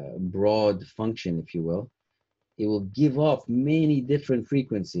broad function, if you will. It will give off many different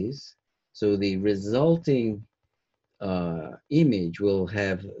frequencies. So the resulting image will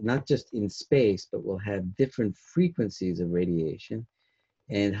have, not just in space, but will have different frequencies of radiation.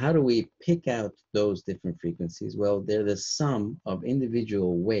 And how do we pick out those different frequencies? Well, they're the sum of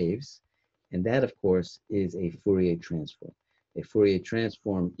individual waves. And that, of course, is a Fourier transform. A Fourier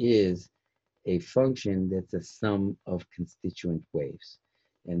transform is a function that's a sum of constituent waves.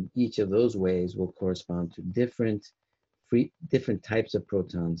 And each of those waves will correspond to different types of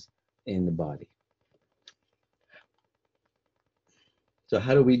protons in the body. So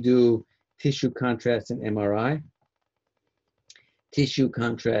how do we do tissue contrast in MRI? Tissue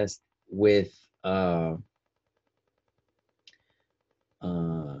contrast with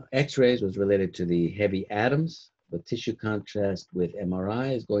X-rays was related to the heavy atoms, but tissue contrast with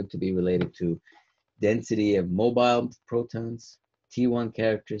MRI is going to be related to density of mobile protons, T1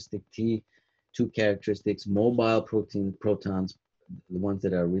 characteristic, T2 characteristics. Mobile protons, the ones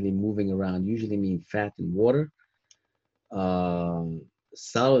that are really moving around, usually mean fat and water.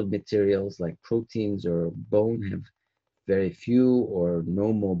 Solid materials like proteins or bone have very few or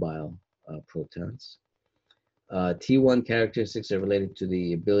no mobile protons. T1 characteristics are related to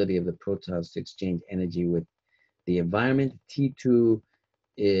the ability of the protons to exchange energy with the environment. T2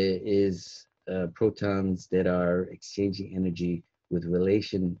 is protons that are exchanging energy with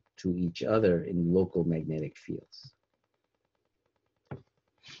relation to each other in local magnetic fields.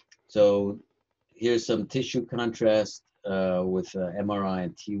 So here's some tissue contrast with MRI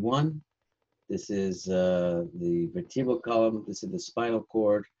and T1. This is the vertebral column. This is the spinal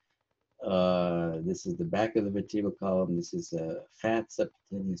cord. This is the back of the vertebral column. This is fat,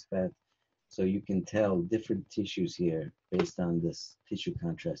 subcutaneous fat. So you can tell different tissues here based on this tissue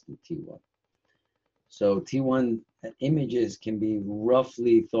contrast in T1. So T1 images can be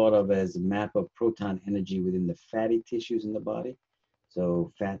roughly thought of as a map of proton energy within the fatty tissues in the body.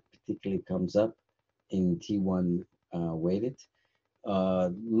 So fat particularly comes up in T1 weighted.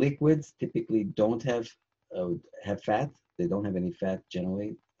 Liquids typically don't have fat. They don't have any fat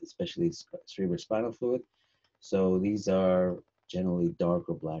generally, especially cerebrospinal fluid. So these are generally dark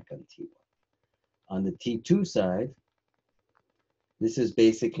or black on T1. On the T2 side, this is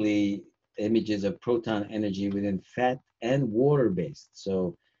basically images of proton energy within fat and water based.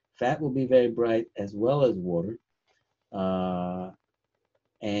 So fat will be very bright as well as water.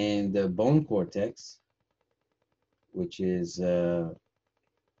 And the bone cortex, which is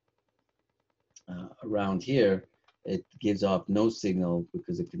around here, it gives off no signal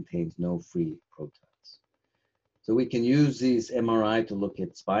because it contains no free protons. So we can use these MRI to look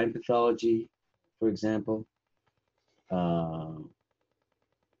at spine pathology, for example.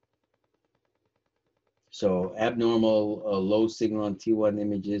 So abnormal low signal on T1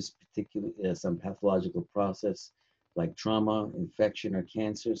 images, particularly some pathological process like trauma, infection, or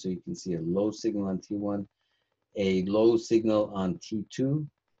cancer. So you can see a low signal on T1, a low signal on T2,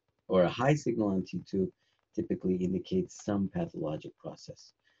 or a high signal on T2 typically indicates some pathologic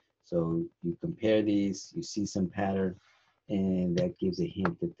process. So you compare these, you see some pattern, and that gives a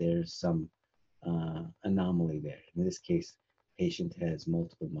hint that there's some anomaly there. In this case, patient has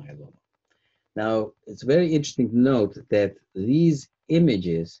multiple myeloma. Now, it's very interesting to note that these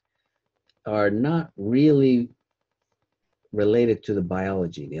images are not really related to the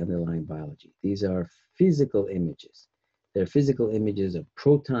biology, the underlying biology. These are physical images. They're physical images of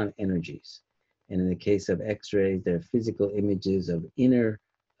proton energies. And in the case of X-rays, they're physical images of inner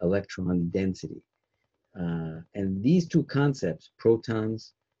electron density. And these two concepts,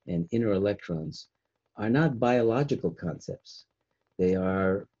 protons and inner electrons, are not biological concepts. They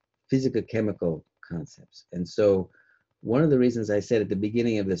are physicochemical concepts. And so one of the reasons I said at the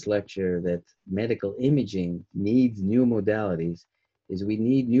beginning of this lecture that medical imaging needs new modalities is we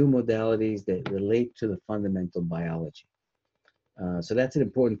need new modalities that relate to the fundamental biology. So that's an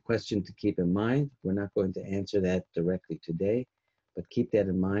important question to keep in mind. We're not going to answer that directly today, but keep that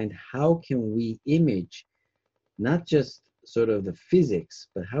in mind. How can we image not just sort of the physics,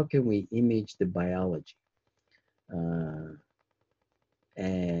 but how can we image the biology?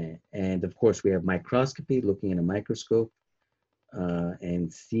 And of course, we have microscopy, looking in a microscope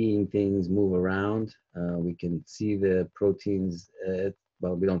and seeing things move around. We can see the proteins.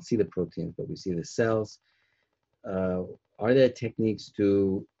 Well, we don't see the proteins, but we see the cells. Are there techniques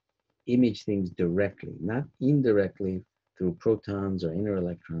to image things directly, not indirectly through protons or inner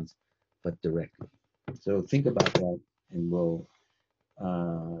electrons, but directly. So think about that, and we'll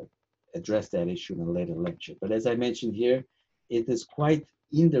address that issue in a later lecture. But as I mentioned here, it is quite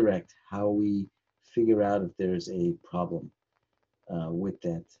indirect how we figure out if there's a problem with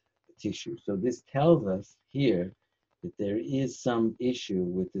that tissue. So this tells us here that there is some issue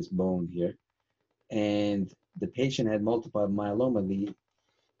with this bone here, and the patient had multiple myeloma. The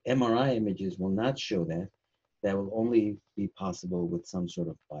MRI images will not show that. That will only be possible with some sort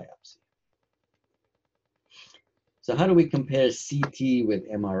of biopsy. So how do we compare CT with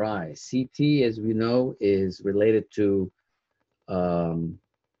MRI? CT, as we know, is related to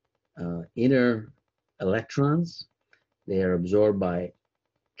inner electrons. They are absorbed by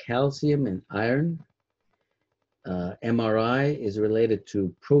calcium and iron. MRI is related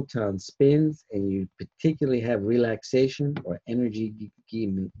to proton spins, and you particularly have relaxation or energy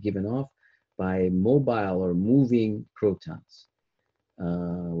given off by mobile or moving protons,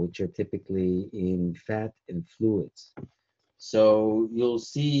 which are typically in fat and fluids. So you'll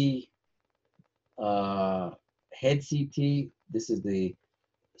see head CT, this is the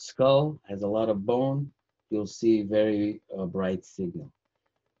skull, has a lot of bone. You'll see very bright signal.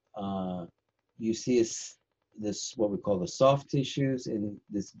 You see this what we call the soft tissues and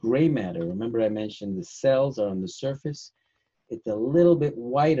this gray matter. Remember I mentioned the cells are on the surface. It's a little bit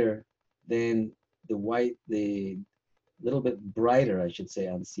whiter than the little bit brighter, I should say,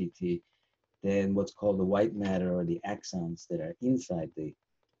 on CT than what's called the white matter or the axons that are inside the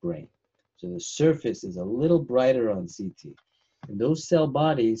brain. So the surface is a little brighter on CT. And those cell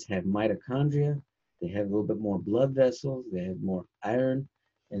bodies have mitochondria, they have a little bit more blood vessels, they have more iron,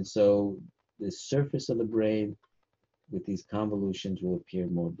 and so the surface of the brain with these convolutions will appear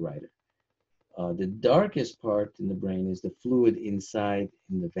more brighter. The darkest part in the brain is the fluid inside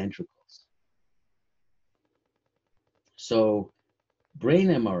in the ventricles. So brain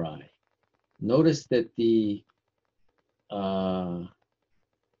MRI, notice that the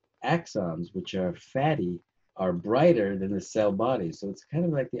axons, which are fatty, are brighter than the cell bodies. So it's kind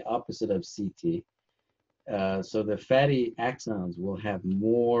of like the opposite of CT. So the fatty axons will have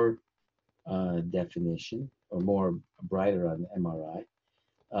more definition or more brighter on the MRI.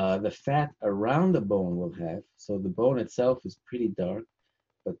 The fat around the bone will have, so the bone itself is pretty dark,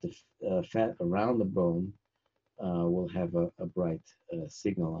 but the fat around the bone will have a bright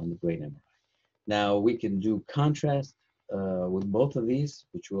signal on the brain MRI. Now we can do contrast with both of these,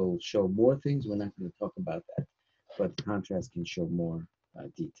 which will show more things. We're not going to talk about that, but contrast can show more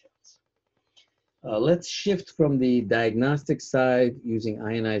details. Let's shift from the diagnostic side using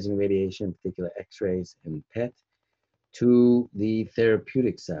ionizing radiation, in particular X-rays and PET, to the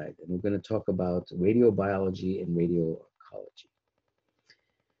therapeutic side. And we're going to talk about radiobiology and radio-oncology.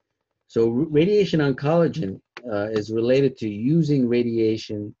 So radiation oncology is related to using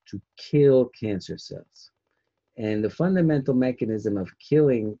radiation to kill cancer cells. And the fundamental mechanism of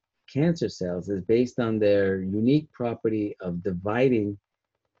killing cancer cells is based on their unique property of dividing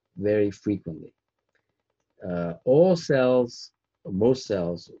very frequently. All cells, most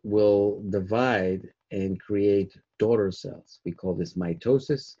cells, will divide and create daughter cells. We call this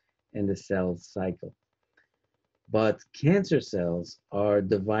mitosis and the cell cycle. But cancer cells are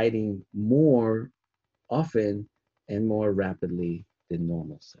dividing more often and more rapidly than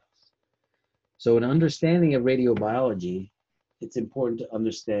normal cells. So in understanding of radiobiology, it's important to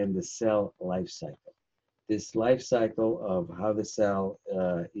understand the cell life cycle. This life cycle of how the cell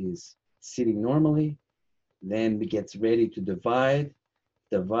is sitting normally, then gets ready to divide,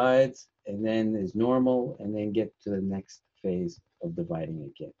 divides, and then is normal, and then get to the next phase of dividing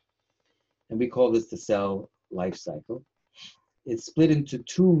again. And we call this the cell life cycle. It's split into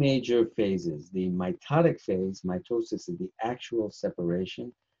two major phases. The mitotic phase, mitosis is the actual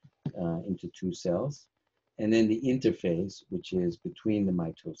separation into two cells, and then the interphase, which is between the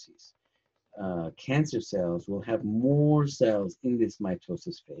mitoses. Cancer cells will have more cells in this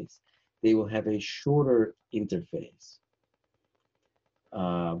mitosis phase. They will have a shorter interphase,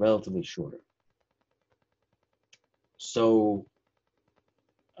 relatively shorter. So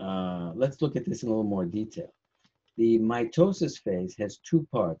let's look at this in a little more detail. The mitosis phase has two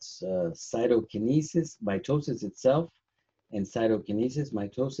parts, cytokinesis, mitosis itself, and cytokinesis.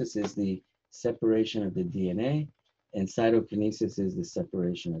 Mitosis is the separation of the DNA, and cytokinesis is the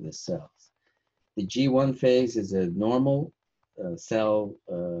separation of the cells. The G1 phase is a normal cell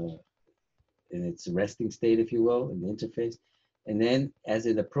in its resting state, if you will, in the interphase. And then as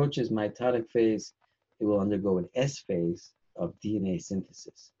it approaches mitotic phase, it will undergo an S phase of DNA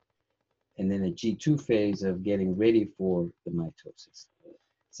synthesis. And then a G2 phase of getting ready for the mitosis.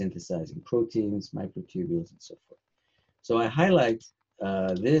 synthesizing proteins, microtubules, and so forth. So I highlight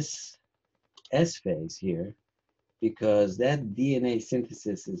this S phase here because that DNA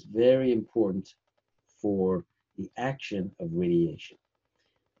synthesis is very important for the action of radiation,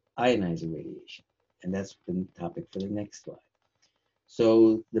 ionizing radiation. And that's the topic for the next slide.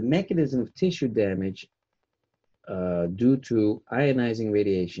 So the mechanism of tissue damage due to ionizing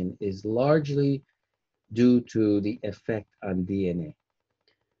radiation is largely due to the effect on DNA.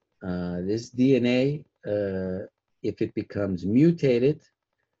 This DNA, if it becomes mutated,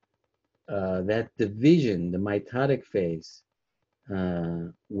 that division, the mitotic phase,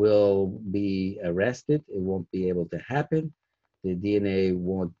 will be arrested. It won't be able to happen. The DNA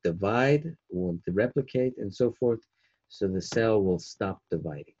won't divide, won't replicate, and so forth. So the cell will stop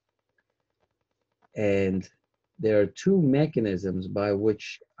dividing. And there are two mechanisms by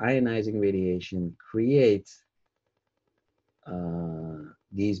which ionizing radiation creates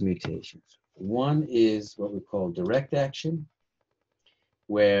these mutations. One is what we call direct action,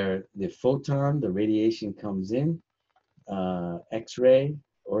 where the photon, the radiation comes in, X-ray,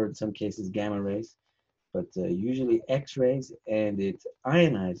 or in some cases gamma rays, but usually X-rays, and it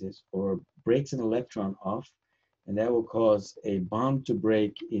ionizes or breaks an electron off, and that will cause a bond to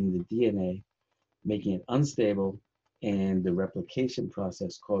break in the DNA, making it unstable, and the replication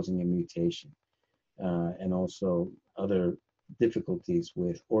process causing a mutation, and also other difficulties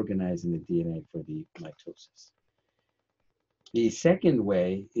with organizing the DNA for the mitosis. The second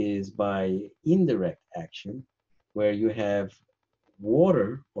way is by indirect action, where you have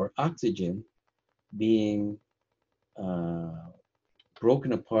water or oxygen being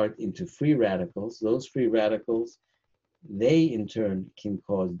broken apart into free radicals. Those free radicals, they in turn can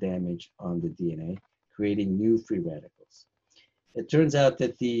cause damage on the DNA, creating new free radicals. It turns out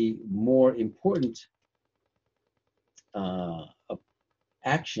that the more important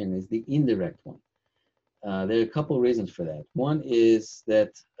action is the indirect one. There are a couple of reasons for that. One is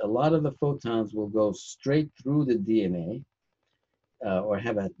that a lot of the photons will go straight through the DNA or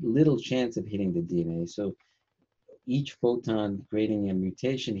have a little chance of hitting the DNA. So each photon creating a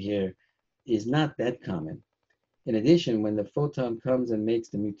mutation here is not that common. In addition, when the photon comes and makes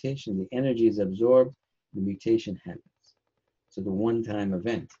the mutation, the energy is absorbed, the mutation happens. So the one-time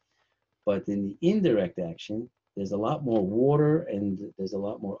event. But in the indirect action, there's a lot more water and there's a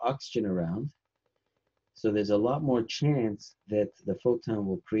lot more oxygen around. So there's a lot more chance that the photon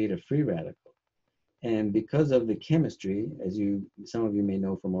will create a free radical. And because of the chemistry, as some of you may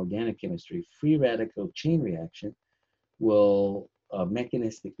know from organic chemistry, free radical chain reaction will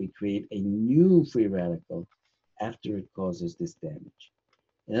mechanistically create a new free radical after it causes this damage.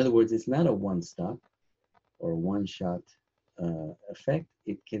 In other words, it's not a one-stop or one-shot effect.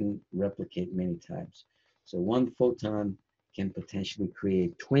 It can replicate many times. So one photon can potentially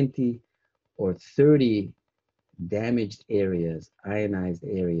create 20 or 30 damaged areas, ionized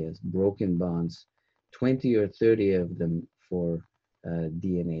areas, broken bonds, 20 or 30 of them for a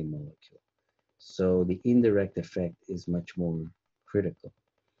DNA molecule. So the indirect effect is much more critical.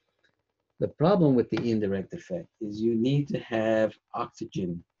 The problem with the indirect effect is you need to have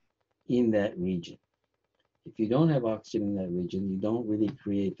oxygen in that region. If you don't have oxygen in that region, you don't really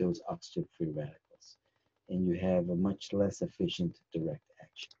create those oxygen-free radicals, and you have a much less efficient direct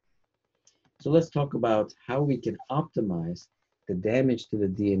action. So let's talk about how we can optimize the damage to the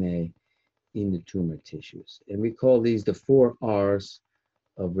DNA in the tumor tissues. And we call these the 4 R's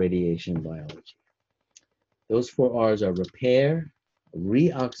of radiation biology. Those 4 R's are repair,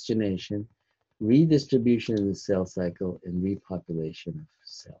 reoxygenation, redistribution in the cell cycle, and repopulation of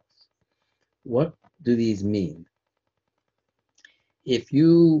cells. What do these mean? If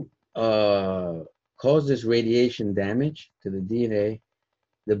you cause this radiation damage to the DNA,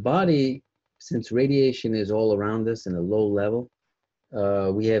 the body, since radiation is all around us in a low level,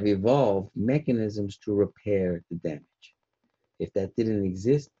 we have evolved mechanisms to repair the damage. If that didn't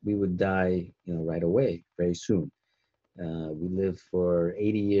exist, we would die, right away, very soon. We live for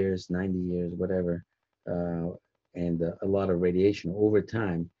 80 years, 90 years, whatever, and a lot of radiation over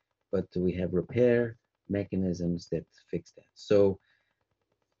time, but we have repair mechanisms that fix that. So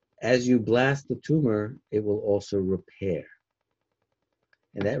as you blast the tumor, it will also repair.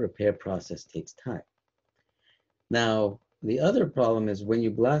 And that repair process takes time. Now, the other problem is when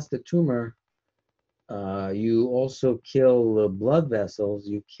you blast the tumor, you also kill the blood vessels,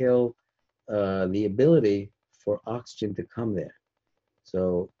 you kill the ability for oxygen to come there.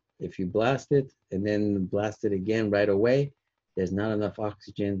 So if you blast it and then blast it again right away, there's not enough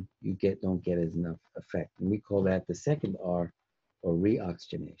oxygen, you don't get as enough effect. And we call that the second R, or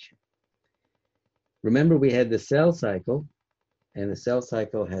reoxygenation. Remember, we had the cell cycle, and the cell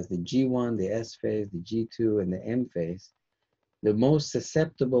cycle has the G1, the S phase, the G2, and the M phase. The most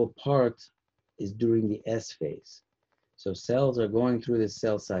susceptible part is during the S phase. So cells are going through this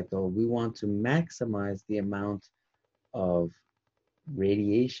cell cycle. We want to maximize the amount of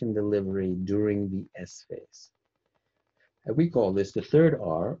radiation delivery during the S phase. And we call this the third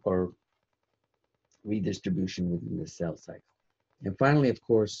R, or redistribution within the cell cycle. And finally, of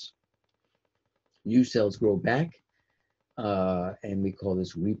course, new cells grow back, and we call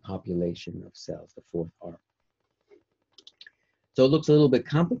this repopulation of cells, the fourth R. So it looks a little bit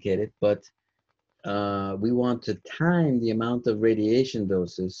complicated, but we want to time the amount of radiation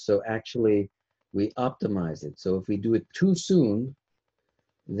doses, so actually we optimize it. So if we do it too soon,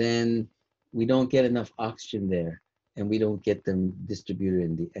 then we don't get enough oxygen there, and we don't get them distributed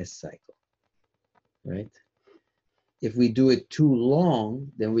in the S cycle, right? If we do it too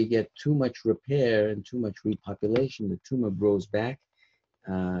long, then we get too much repair and too much repopulation. The tumor grows back,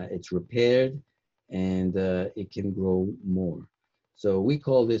 it's repaired, and it can grow more. So we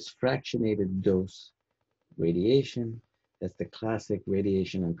call this fractionated dose radiation. That's the classic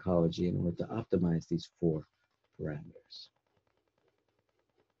radiation oncology in order to optimize these four parameters.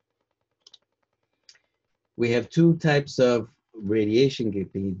 We have two types of radiation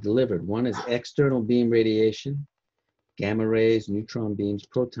being delivered. One is external beam radiation, gamma rays, neutron beams,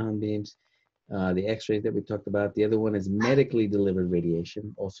 proton beams, the X-rays that we talked about. The other one is medically delivered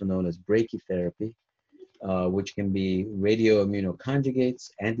radiation, also known as brachytherapy, which can be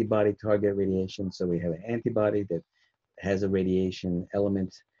radioimmunoconjugates, antibody target radiation. So we have an antibody that has a radiation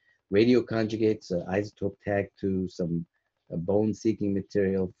element, radioconjugates, isotope tagged to some bone-seeking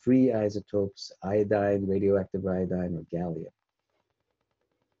material, free isotopes, iodine, radioactive iodine, or gallium.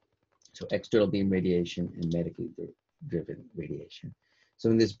 So external beam radiation and medically driven radiation. So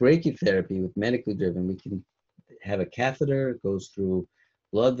in this brachytherapy with medically driven, we can have a catheter, it goes through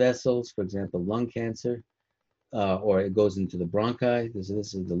blood vessels, for example, lung cancer, or it goes into the bronchi. This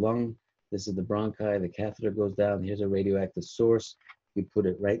is the lung, this is the bronchi, the catheter goes down, here's a radioactive source. You put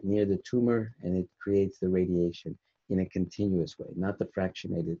it right near the tumor and it creates the radiation in a continuous way, not the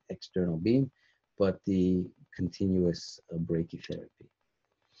fractionated external beam, but the continuous brachytherapy.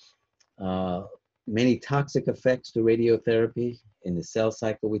 Many toxic effects to radiotherapy. In the cell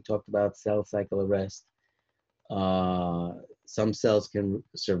cycle, we talked about cell cycle arrest. Some cells can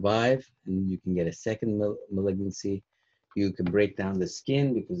survive and you can get a second malignancy. You can break down the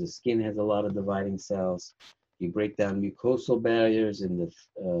skin because the skin has a lot of dividing cells. You break down mucosal barriers in the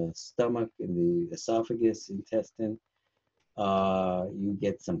stomach, in the esophagus, intestine. You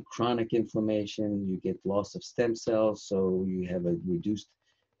get some chronic inflammation. You get loss of stem cells, so you have a reduced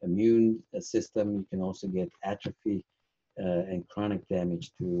immune system. You can also get atrophy and chronic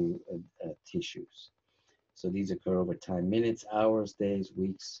damage to tissues. So these occur over time, minutes, hours, days,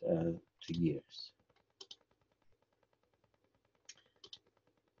 weeks, to years.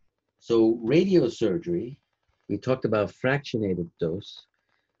 So radiosurgery, we talked about fractionated dose.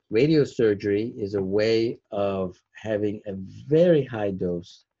 Radiosurgery is a way of having a very high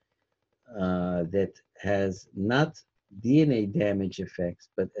dose that has not DNA damage effects,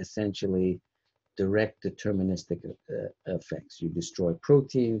 but essentially direct deterministic effects. You destroy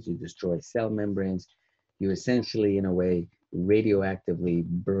proteins, you destroy cell membranes, you essentially, in a way, radioactively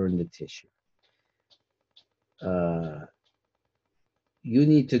burn the tissue. You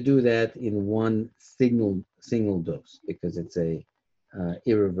need to do that in one single dose because it's a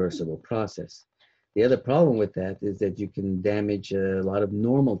irreversible process. The other problem with that is that you can damage a lot of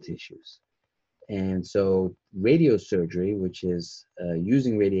normal tissues. And so radiosurgery, which is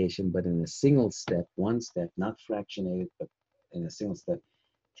using radiation, but in a single step, one step, not fractionated, but in a single step,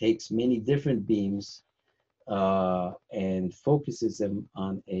 takes many different beams and focuses them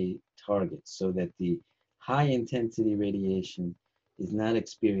on a target so that the high intensity radiation is not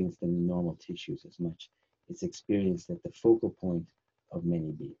experienced in the normal tissues as much. It's experienced at the focal point of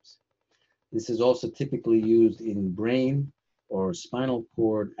many beams. This is also typically used in brain or spinal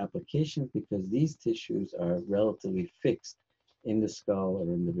cord applications because these tissues are relatively fixed in the skull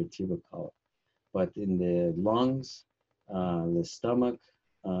or in the vertebral column. But in the lungs, the stomach,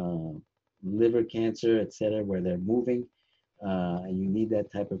 liver cancer, etc., where they're moving, and you need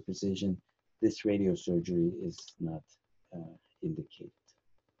that type of precision, this radiosurgery is not indicated.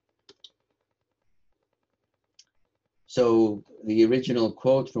 So the original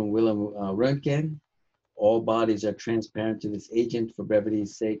quote from Wilhelm Röntgen, all bodies are transparent to this agent. For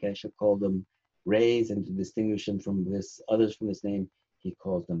brevity's sake, I shall call them rays, and to distinguish them from others from this name, he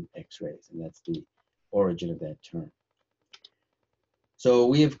calls them X-rays, and that's the origin of that term. So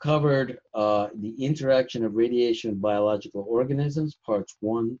we have covered the interaction of radiation with biological organisms, parts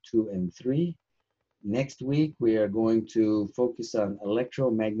 1, 2, and 3. Next week, we are going to focus on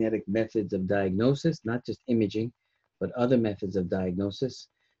electromagnetic methods of diagnosis, not just imaging, but other methods of diagnosis,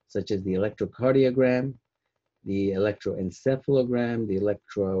 such as the electrocardiogram, the electroencephalogram, the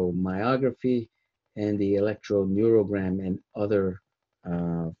electromyography, and the electroneurogram, and other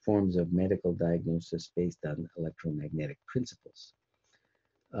forms of medical diagnosis based on electromagnetic principles.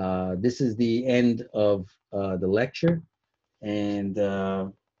 This is the end of the lecture, and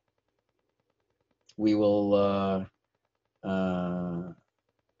we will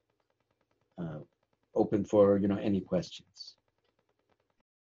open for any questions.